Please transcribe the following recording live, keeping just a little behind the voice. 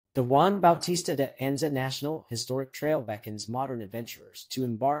The Juan Bautista de Anza National Historic Trail beckons modern adventurers to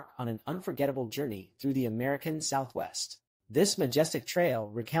embark on an unforgettable journey through the American Southwest. This majestic trail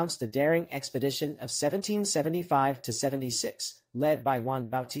recounts the daring expedition of 1775 to 76, led by Juan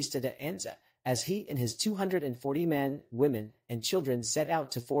Bautista de Anza, as he and his 240 men, women, and children set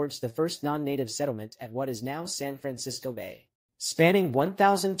out to forge the first non-native settlement at what is now San Francisco Bay. Spanning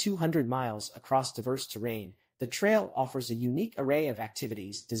 1,200 miles across diverse terrain, the trail offers a unique array of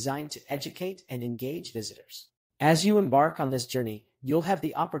activities designed to educate and engage visitors. As you embark on this journey, you'll have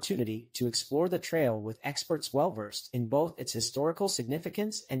the opportunity to explore the trail with experts well-versed in both its historical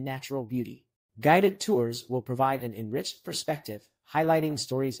significance and natural beauty. Guided tours will provide an enriched perspective, highlighting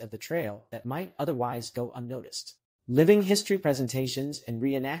stories of the trail that might otherwise go unnoticed. Living history presentations and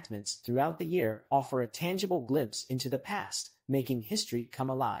reenactments throughout the year offer a tangible glimpse into the past, making history come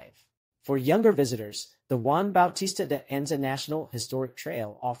alive. For younger visitors, the Juan Bautista de Anza National Historic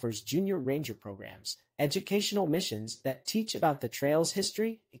Trail offers junior ranger programs, educational missions that teach about the trail's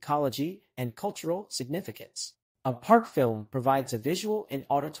history, ecology, and cultural significance. A park film provides a visual and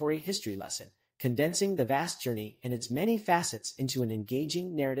auditory history lesson, condensing the vast journey and its many facets into an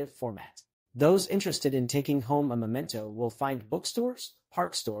engaging narrative format. Those interested in taking home a memento will find bookstores,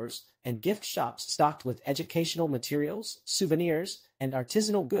 park stores, and gift shops stocked with educational materials, souvenirs, and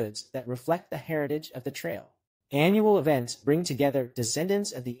artisanal goods that reflect the heritage of the trail. Annual events bring together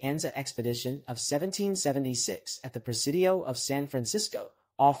descendants of the Anza expedition of 1776 at the Presidio of San Francisco,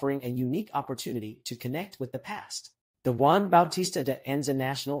 offering a unique opportunity to connect with the past. The Juan Bautista de Anza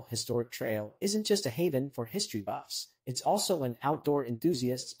National Historic Trail isn't just a haven for history buffs, it's also an outdoor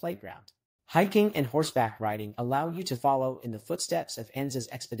enthusiast's playground. Hiking and horseback riding allow you to follow in the footsteps of Anza's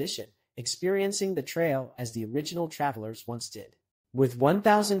expedition, experiencing the trail as the original travelers once did. With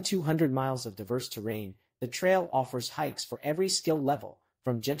 1,200 miles of diverse terrain, the trail offers hikes for every skill level,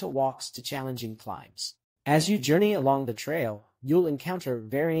 from gentle walks to challenging climbs. As you journey along the trail, you'll encounter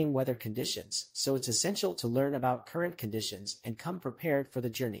varying weather conditions, so it's essential to learn about current conditions and come prepared for the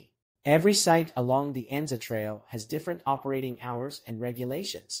journey. Every site along the Anza Trail has different operating hours and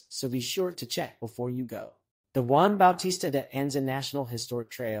regulations, so be sure to check before you go. The Juan Bautista de Anza National Historic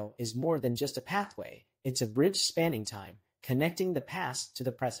Trail is more than just a pathway, it's a bridge spanning time, connecting the past to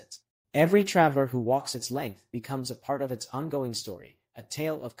the present. Every traveler who walks its length becomes a part of its ongoing story, a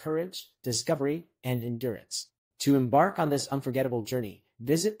tale of courage, discovery, and endurance. To embark on this unforgettable journey,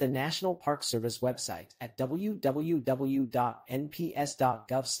 visit the National Park Service website at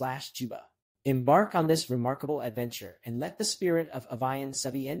www.nps.gov/Juba. Embark on this remarkable adventure and let the spirit of Avian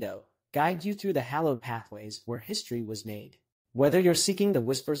Subiendo guide you through the hallowed pathways where history was made. Whether you're seeking the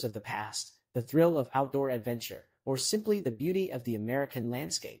whispers of the past, the thrill of outdoor adventure, or simply the beauty of the American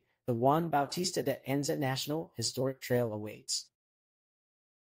landscape, the Juan Bautista de Anza National Historic Trail awaits.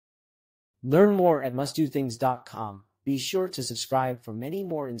 Learn more at mustdothings.com. Be sure to subscribe for many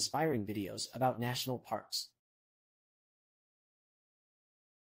more inspiring videos about national parks.